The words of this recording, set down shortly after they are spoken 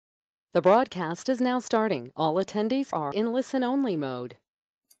The broadcast is now starting. All attendees are in listen-only mode.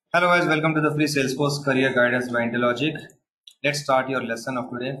 Hello guys, welcome to the free Salesforce career guidance by Intellogic. Let's start your lesson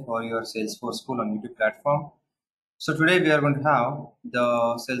of today for your Salesforce school on YouTube platform. So today we are going to have the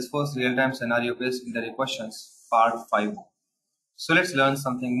Salesforce real-time scenario based interview questions part 5. So let's learn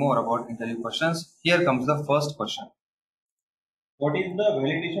something more about interview questions. Here comes the first question. What is the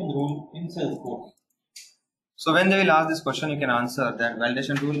validation rule in Salesforce? So when they will ask this question, you can answer that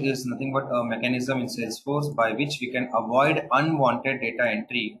validation rule is nothing but a mechanism in Salesforce by which we can avoid unwanted data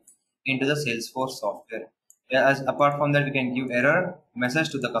entry into the Salesforce software. As apart from that, we can give error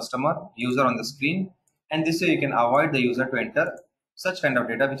message to the customer user on the screen, and this way you can avoid the user to enter such kind of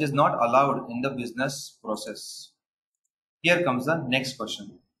data which is not allowed in the business process. Here comes the next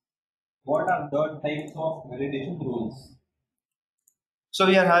question. What are the types of validation rules? So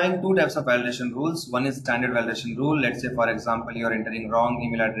we are having two types of validation rules. One is standard validation rule. Let's say, for example, you are entering wrong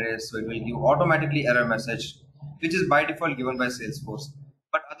email address, so it will give automatically error message, which is by default given by Salesforce.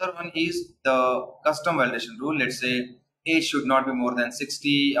 But other one is the custom validation rule. Let's say age should not be more than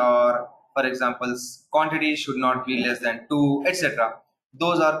 60, or for example, quantity should not be less than 2, etc.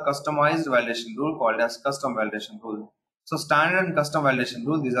 Those are customized validation rule called as custom validation rule. So standard and custom validation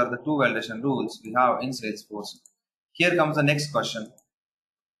rule, these are the two validation rules we have in Salesforce. Here comes the next question.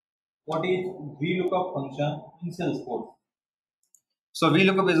 What is VLOOKUP function in Salesforce? So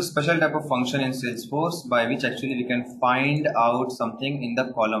VLOOKUP is a special type of function in Salesforce by which actually we can find out something in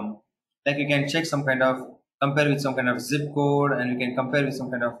the column. Like you can check some kind of, compare with some kind of zip code, and we can compare with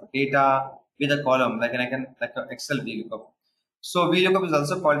some kind of data with a column, like an Excel VLOOKUP. So VLOOKUP is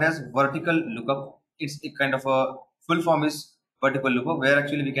also called as vertical lookup. It's a kind of a full form is vertical lookup, where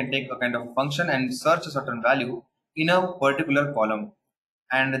actually we can take a kind of function and search a certain value in a particular column.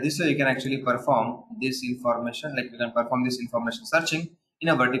 And this way you can actually perform this information, like we can perform this information searching in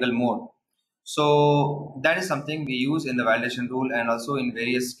a vertical mode. So that is something we use in the validation rule and also in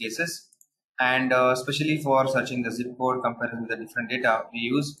various cases, and especially for searching the zip code comparison with the different data, we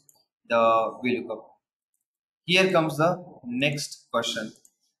use the VLOOKUP. Here comes the next question.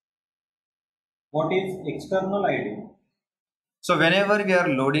 What is external ID? So whenever we are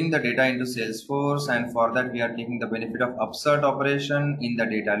loading the data into Salesforce, and for that we are taking the benefit of upsert operation in the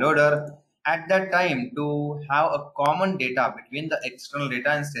data loader, at that time to have a common data between the external data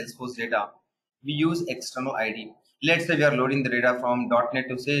and Salesforce data, we use external ID. Let's say we are loading the data from .NET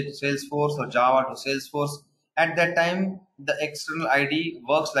to Salesforce or Java to Salesforce. At that time, the external ID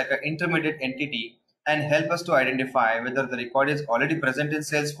works like an intermediate entity and help us to identify whether the record is already present in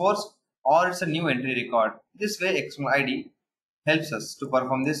Salesforce or it's a new entry record. This way, external ID helps us to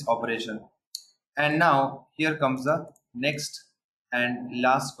perform this operation. And now here comes the next and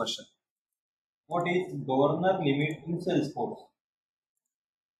last question. What is governor limit in Salesforce?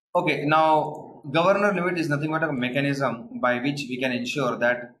 Okay, now governor limit is nothing but a mechanism by which we can ensure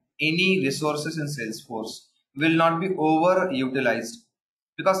that any resources in Salesforce will not be overutilized,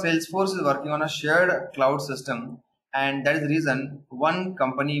 because Salesforce is working on a shared cloud system, and that is the reason one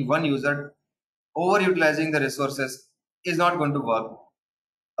company, one user overutilizing the resources is not going to work.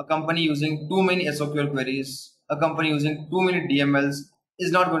 A company using too many SOQL queries, a company using too many DMLs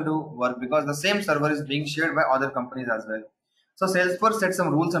is not going to work, because the same server is being shared by other companies as well. So Salesforce sets some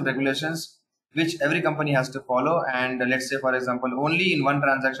rules and regulations which every company has to follow. And let's say, for example, only in one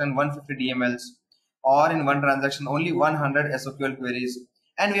transaction 150 DMLs, or in one transaction only 100 SOQL queries,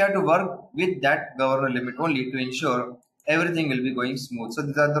 and we have to work with that governor limit only to ensure everything will be going smooth. So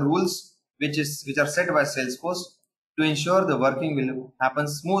these are the rules which are set by Salesforce to ensure the working will happen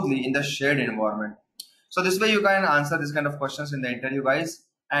smoothly in the shared environment. So this way you can answer this kind of questions in the interview, guys.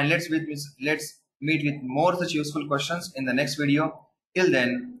 And let's meet with more such useful questions in the next video. Till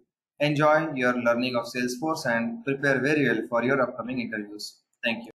then, enjoy your learning of Salesforce and prepare very well for your upcoming interviews. Thank you.